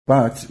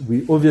But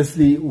we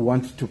obviously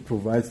want to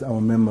provide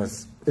our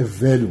members a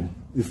value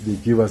if they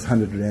give us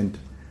 100 Rand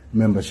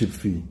membership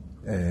fee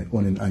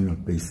on an annual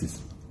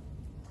basis.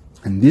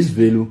 And this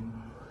value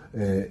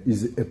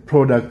is a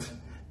product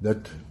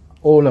that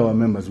all our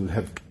members will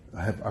have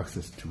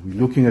access to. We're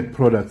looking at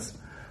products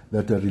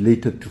that are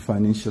related to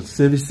financial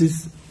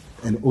services,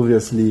 and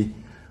obviously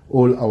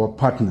all our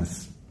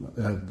partners,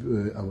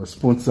 our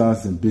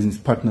sponsors and business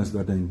partners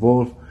that are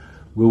involved,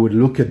 we would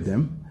look at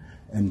them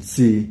and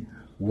see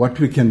what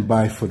we can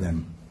buy for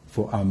them,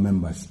 for our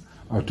members,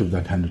 out of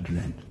that 100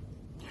 Rand.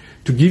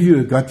 To give you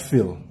a gut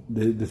feel,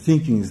 the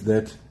thinking is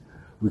that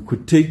we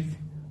could take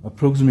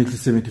approximately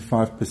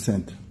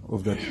 75%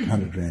 of that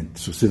 100 Rand,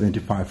 so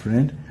 75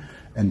 Rand,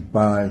 and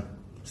buy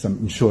some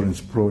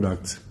insurance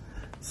products,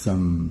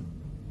 some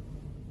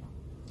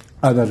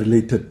other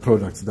related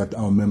products that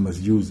our members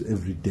use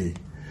every day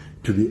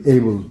to be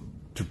able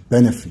to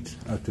benefit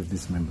out of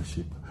this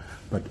membership.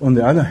 But on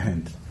the other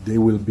hand, they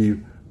will be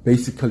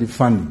basically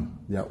funding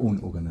their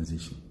own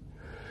organization.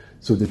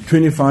 So the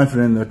 25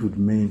 Rand that would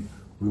mean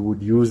we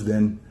would use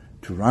then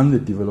to run the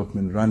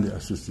development, run the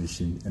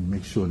association, and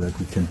make sure that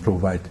we can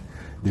provide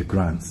the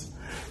grants.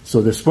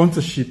 So the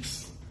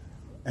sponsorships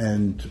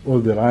and all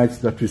the rights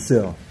that we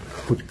sell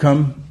could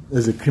come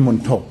as a cream on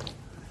top,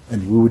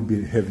 and we would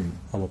be having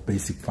our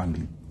basic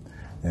funding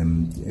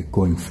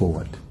going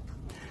forward.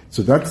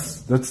 So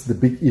that's the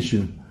big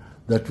issue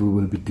that we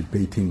will be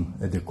debating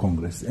at the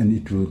Congress, and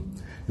it will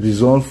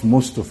resolve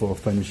most of our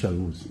financial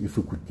woes if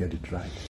we could get it right.